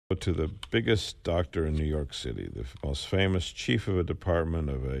To the biggest doctor in New York City, the most famous chief of a department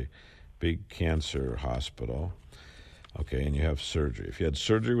of a big cancer hospital. Okay, and you have surgery. If you had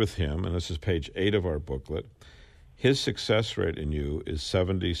surgery with him, and this is page 8 of our booklet, his success rate in you is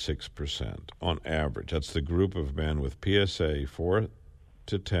 76% on average. That's the group of men with PSA 4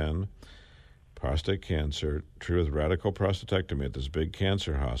 to 10, prostate cancer, treated with radical prostatectomy at this big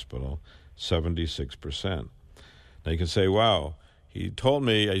cancer hospital, 76%. Now you can say, wow, he told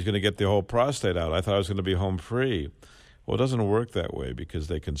me he's going to get the whole prostate out. I thought I was going to be home free. Well, it doesn't work that way because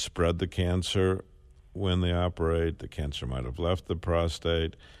they can spread the cancer when they operate. The cancer might have left the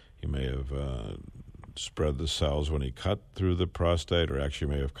prostate. He may have spread the cells when he cut through the prostate, or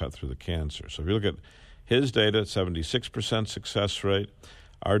actually may have cut through the cancer. So if you look at his data, 76% success rate.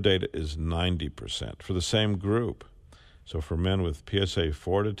 Our data is 90% for the same group. So for men with PSA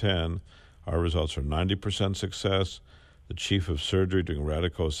 4 to 10, our results are 90% success. The chief of surgery doing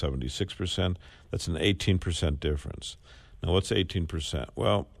radical is 76%. That's an 18% difference. Now, what's 18%?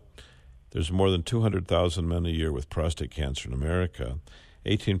 Well, there's more than 200,000 men a year with prostate cancer in America.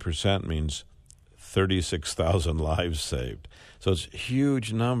 18% means 36,000 lives saved. So it's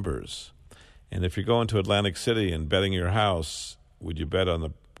huge numbers. And if you're going to Atlantic City and betting your house, would you bet on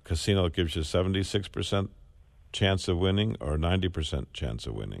the casino that gives you 76% chance of winning or 90% chance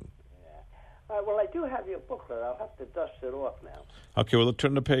of winning? Well, I do have your booklet. I'll have to dust it off now. Okay, well,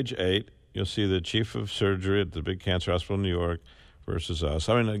 turn to page 8. You'll see the chief of surgery at the big cancer hospital in New York versus us.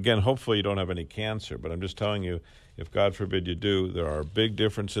 I mean, again, hopefully you don't have any cancer, but I'm just telling you, if God forbid you do, there are big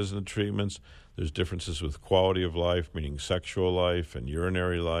differences in the treatments. There's differences with quality of life, meaning sexual life and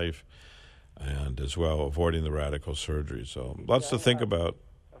urinary life, and as well avoiding the radical surgery. So lots to think about.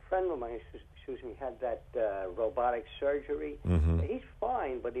 A friend of mine, had that robotic surgery. Mm-hmm. He's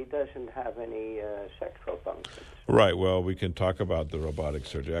fine, but he doesn't have any sexual functions. Right. Well, we can talk about the robotic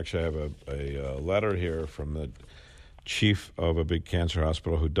surgery. Actually, I have a letter here from the chief of a big cancer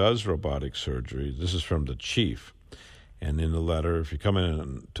hospital who does robotic surgery. This is from the chief. And in the letter, if you come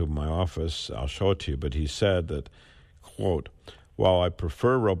in to my office, I'll show it to you. But he said that, quote, while I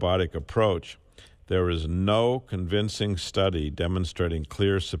prefer robotic approach, there is no convincing study demonstrating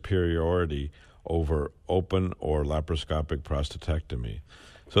clear superiority over open or laparoscopic prostatectomy.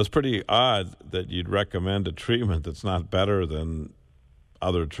 So it's pretty odd that you'd recommend a treatment that's not better than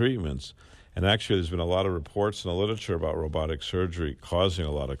other treatments. And actually, there's been a lot of reports in the literature about robotic surgery causing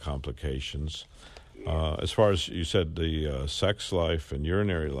a lot of complications. As far as you said, the sex life and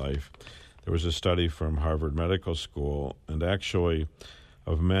urinary life, there was a study from Harvard Medical School, and actually,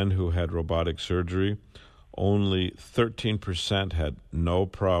 of men who had robotic surgery, only 13% had no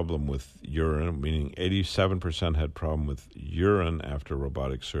problem with urine, meaning 87% had problem with urine after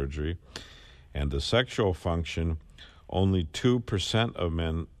robotic surgery. And the sexual function, only 2% of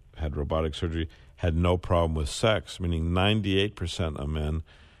men had robotic surgery had no problem with sex, meaning 98% of men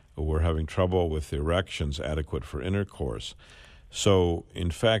were having trouble with erections adequate for intercourse. So, in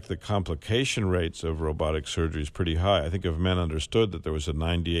fact, the complication rates of robotic surgery is pretty high. I think if men understood that there was a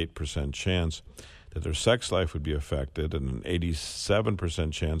 98% chance that their sex life would be affected and an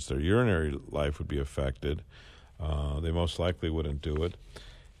 87% chance their urinary life would be affected, they most likely wouldn't do it.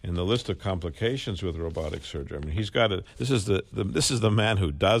 In the list of complications with robotic surgery, I mean, he's got it. This is the man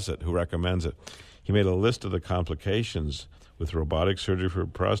who does it, who recommends it. He made a list of the complications with robotic surgery for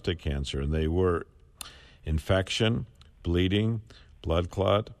prostate cancer, and they were infection, bleeding, blood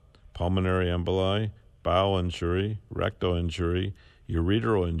clot, pulmonary emboli, bowel injury, rectal injury,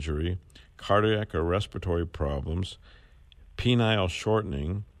 ureteral injury, cardiac or respiratory problems, penile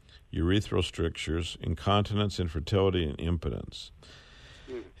shortening, urethral strictures, incontinence, infertility, and impotence.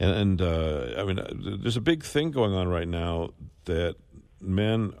 And I mean, there's a big thing going on right now that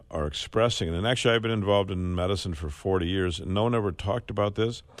men are expressing. And actually, I've been involved in medicine for 40 years, and no one ever talked about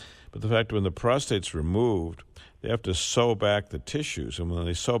this. But the fact when the prostate's removed, they have to sew back the tissues. And when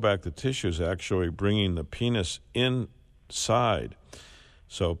they sew back the tissues, actually bringing the penis inside.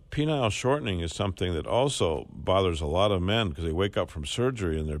 So penile shortening is something that also bothers a lot of men because they wake up from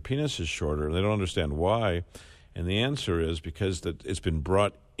surgery and their penis is shorter, and they don't understand why. And the answer is because it's been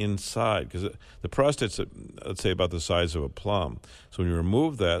brought inside. Because the prostate's, let's say, about the size of a plum. So when you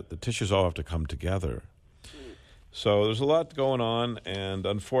remove that, the tissues all have to come together. So there's a lot going on, and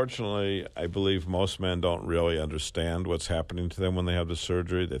unfortunately, I believe most men don't really understand what's happening to them when they have the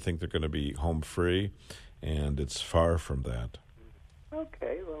surgery. They think they're going to be home free, and it's far from that.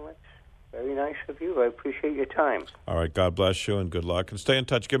 Okay, well, that's very nice of you. I appreciate your time. All right, God bless you, and good luck. And stay in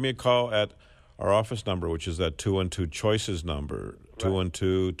touch. Give me a call at our office number, which is that 212-CHOICES number,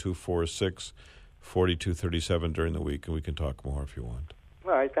 212-246-4237 during the week, and we can talk more if you want.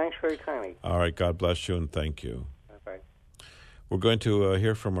 All right. Thanks very kindly. All right. God bless you, and thank you. Bye. We're going to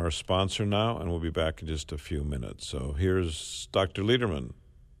hear from our sponsor now, and we'll be back in just a few minutes. So here's Dr. Lederman.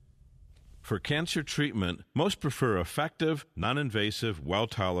 For cancer treatment, most prefer effective, non-invasive,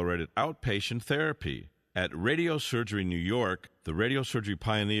 well-tolerated outpatient therapy. At Radiosurgery New York, the radiosurgery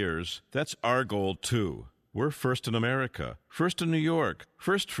pioneers, that's our goal too. We're first in America, first in New York,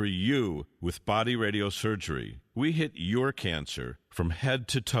 first for you with body radiosurgery. We hit your cancer from head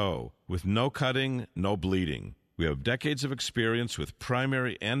to toe with no cutting, no bleeding. We have decades of experience with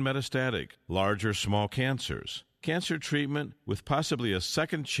primary and metastatic, large or small cancers. Cancer treatment with possibly a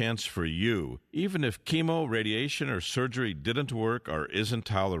second chance for you, even if chemo, radiation, or surgery didn't work or isn't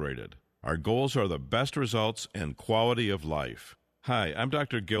tolerated. Our goals are the best results and quality of life. Hi, I'm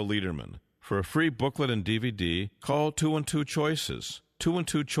Dr. Gil Lederman. For a free booklet and DVD, call 212-CHOICES.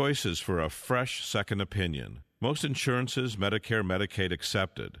 212-CHOICES for a fresh second opinion. Most insurances, Medicare, Medicaid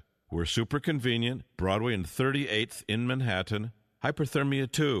accepted. We're super convenient, Broadway and 38th in Manhattan.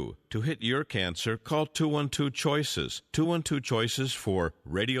 Hyperthermia 2. To hit your cancer, call 212-CHOICES. 212-CHOICES for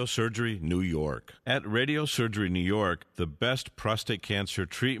Radiosurgery New York. At Radiosurgery New York, the best prostate cancer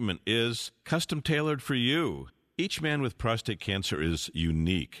treatment is custom tailored for you. Each man with prostate cancer is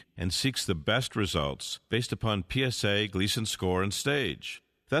unique and seeks the best results based upon PSA, Gleason score, and stage.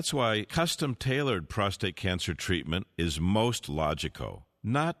 That's why custom-tailored prostate cancer treatment is most logical.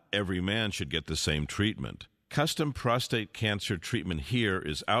 Not every man should get the same treatment. Custom prostate cancer treatment here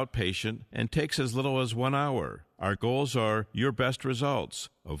is outpatient and takes as little as 1 hour. Our goals are your best results,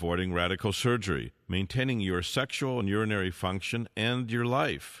 avoiding radical surgery, maintaining your sexual and urinary function, and your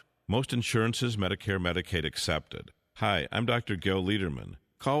life. Most insurances, Medicare, Medicaid accepted. Hi, I'm Dr. Gil Lederman.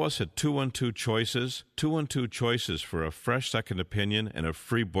 Call us at 212-CHOICES, 212-CHOICES for a fresh second opinion and a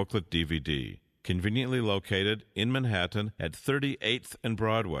free booklet DVD. Conveniently located in Manhattan at 38th and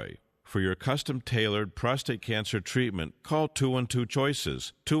Broadway. For your custom-tailored prostate cancer treatment, call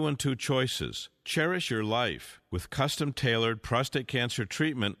 212-CHOICES, 212-CHOICES. Cherish your life with custom-tailored prostate cancer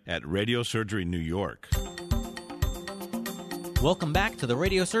treatment at Radiosurgery New York. Welcome back to the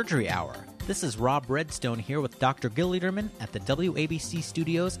Radiosurgery Hour. This is Rob Redstone here with Dr. Gil Lederman at the WABC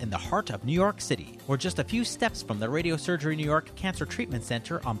studios in the heart of New York City. We're just a few steps from the Radiosurgery New York Cancer Treatment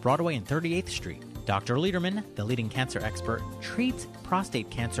Center on Broadway and 38th Street. Dr. Lederman, the leading cancer expert, treats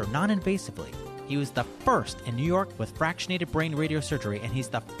prostate cancer non-invasively. He was the first in New York with fractionated brain radiosurgery, and he's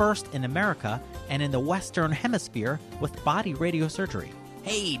the first in America and in the Western Hemisphere with body radiosurgery.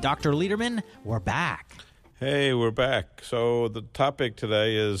 Hey, Dr. Lederman, we're back. Hey, we're back. So the topic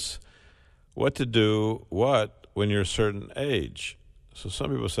today is what to do, when you're a certain age. So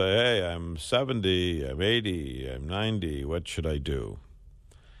some people say, hey, I'm 70, I'm 80, I'm 90, what should I do?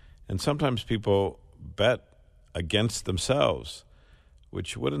 And sometimes people bet against themselves,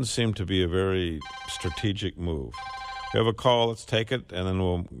 which wouldn't seem to be a very strategic move. We have a call, let's take it, and then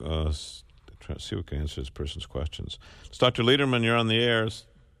we'll try to see if we can answer this person's questions. It's Dr. Lederman, you're on the air.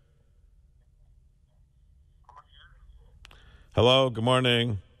 Hello, good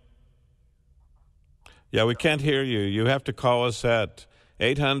morning. Yeah, we can't hear you. You have to call us at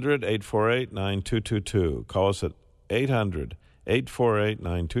 800-848-9222. Call us at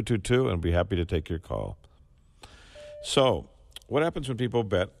 800-848-9222, and we'll be happy to take your call. So, what happens when people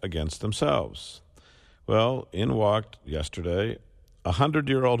bet against themselves? Well, in walked yesterday a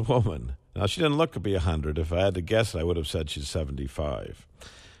 100-year-old woman. Now, she didn't look to be 100. If I had to guess, I would have said she's 75.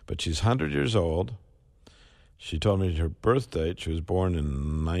 But she's 100 years old. She told me her birth date. She was born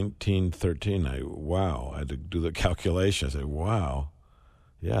in 1913. I had to do the calculation. I said, wow.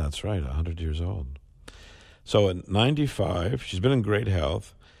 Yeah, that's right, 100 years old. So at 95, she's been in great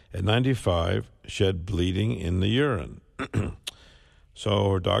health. At 95, she had bleeding in the urine. So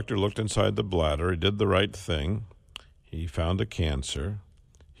her doctor looked inside the bladder. He did the right thing. He found a cancer.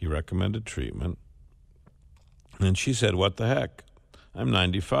 He recommended treatment. And she said, what the heck? I'm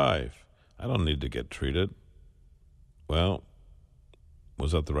 95. I don't need to get treated. Well,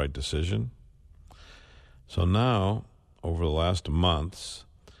 was that the right decision? So now, over the last months,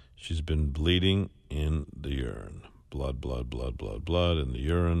 she's been bleeding in the urine. Blood in the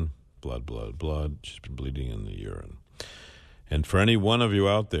urine. Blood. She's been bleeding in the urine. And for any one of you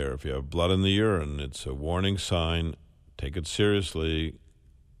out there, if you have blood in the urine, it's a warning sign. Take it seriously.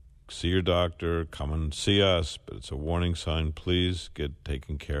 See your doctor. Come and see us. But it's a warning sign. Please get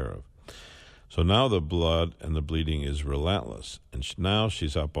taken care of. So now the blood and the bleeding is relentless. And now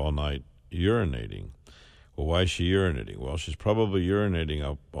she's up all night urinating. Well, why is she urinating? Well, she's probably urinating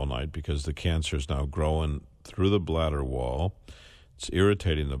up all night because the cancer is now growing through the bladder wall. It's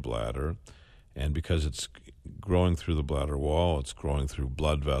irritating the bladder. And because it's growing through the bladder wall. It's growing through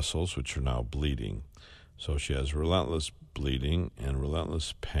blood vessels, which are now bleeding. So she has relentless bleeding and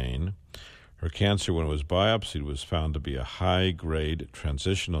relentless pain. Her cancer, when it was biopsied, was found to be a high-grade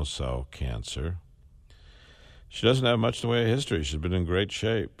transitional cell cancer. She doesn't have much in the way of history. She's been in great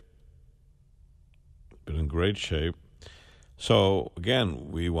shape. So, again,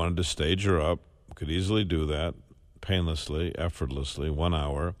 we wanted to stage her up. We could easily do that, painlessly, effortlessly, 1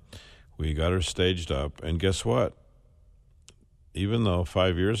 hour. We got her staged up, and guess what? Even though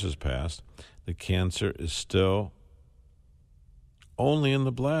 5 years has passed, the cancer is still only in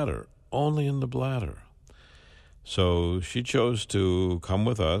the bladder. So she chose to come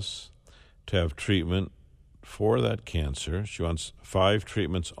with us to have treatment for that cancer. She wants 5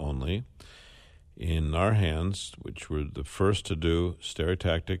 treatments only in our hands, which were the first to do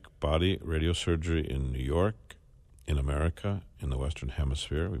stereotactic body radiosurgery in New York, in America, in the Western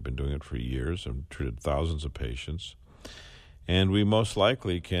Hemisphere. We've been doing it for years and treated thousands of patients. And we most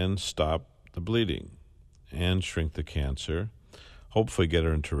likely can stop the bleeding and shrink the cancer, hopefully get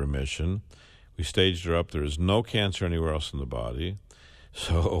her into remission. We staged her up. There is no cancer anywhere else in the body.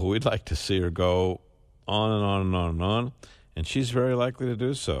 So we'd like to see her go on and on and on and on. And she's very likely to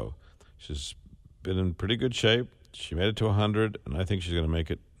do so. She's been in pretty good shape. She made it to 100, and I think she's going to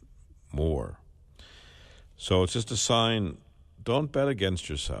make it more. So it's just a sign, don't bet against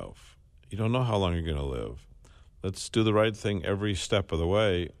yourself. You don't know how long you're going to live. Let's do the right thing every step of the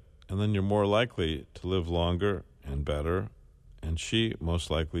way, and then you're more likely to live longer and better. And she most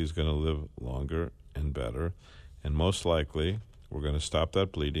likely is going to live longer and better. And most likely we're going to stop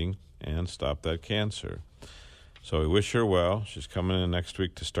that bleeding and stop that cancer. So we wish her well. She's coming in next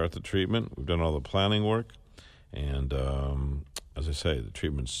week to start the treatment. We've done all the planning work. And as I say, the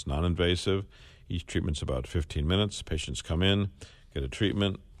treatment's non-invasive. Each treatment's about 15 minutes. Patients come in, get a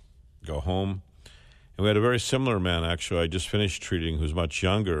treatment, go home. And we had a very similar man, actually, I just finished treating, who's much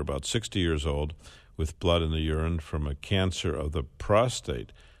younger, about 60 years old, with blood in the urine from a cancer of the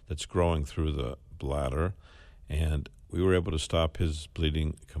prostate that's growing through the bladder. And we were able to stop his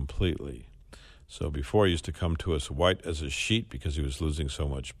bleeding completely. So before he used to come to us white as a sheet because he was losing so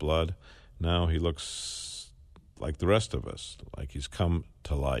much blood. Now he looks like the rest of us, like he's come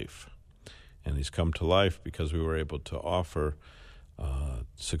to life. And he's come to life because we were able to offer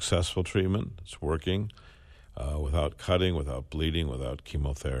successful treatment. It's working without cutting, without bleeding, without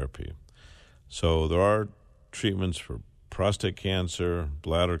chemotherapy. So there are treatments for prostate cancer,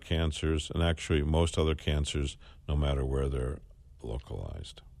 bladder cancers, and actually most other cancers, no matter where they're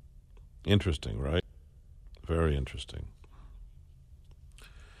localized. Interesting, right? Very interesting.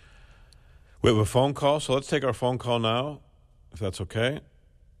 We have a phone call, so let's take our phone call now, if that's okay.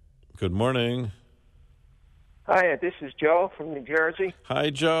 Good morning. Hi, this is Joe from New Jersey. Hi,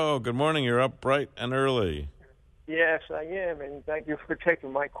 Joe. Good morning. You're up bright and early. Yes, I am, and thank you for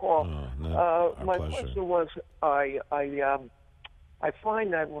taking my call. My pleasure. question was, I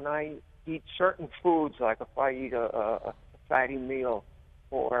find that when I eat certain foods, like if I eat a fatty meal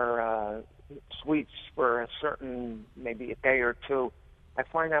or sweets for a certain, maybe a day or two, I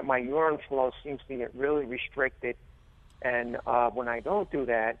find that my urine flow seems to get really restricted. And when I don't do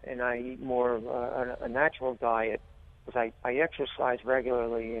that and I eat more of a natural diet, because I exercise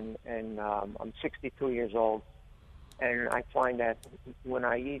regularly and I'm 62 years old, and I find that when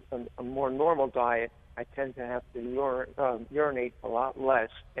I eat a more normal diet, I tend to have to urinate a lot less,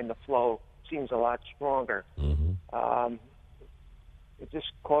 and the flow seems a lot stronger. Mm-hmm. Is this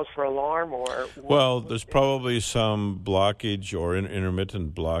cause for alarm, or? Well, there's probably some blockage or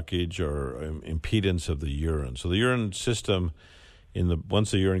intermittent blockage or impedance of the urine. So the urine system,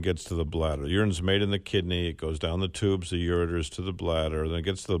 once the urine gets to the bladder, the urine's made in the kidney, it goes down the tubes, the ureters to the bladder, then it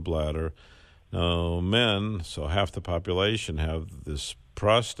gets to the bladder. Now, men, so half the population, have this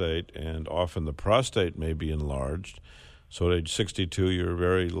prostate, and often the prostate may be enlarged. So at age 62, you're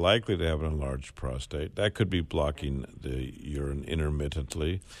very likely to have an enlarged prostate. That could be blocking the urine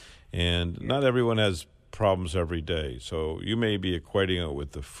intermittently. And not everyone has problems every day. So you may be equating it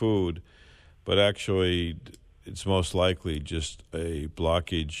with the food, but actually it's most likely just a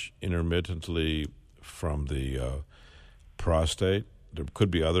blockage intermittently from the prostate. There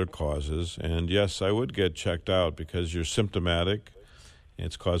could be other causes. And yes, I would get checked out because you're symptomatic.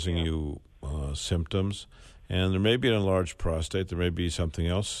 It's causing you symptoms. And there may be an enlarged prostate. There may be something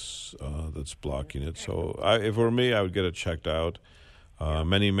else that's blocking it. So if it were me, I would get it checked out.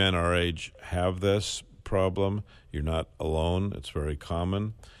 Many men our age have this problem. You're not alone. It's very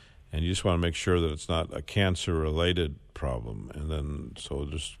common. And you just want to make sure that it's not a cancer-related problem. And then, so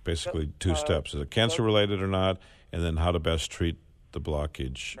there's basically two steps. Is it cancer-related or not? And then how to best treat the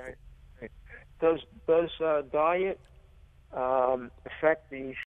blockage. Right. does diet affect the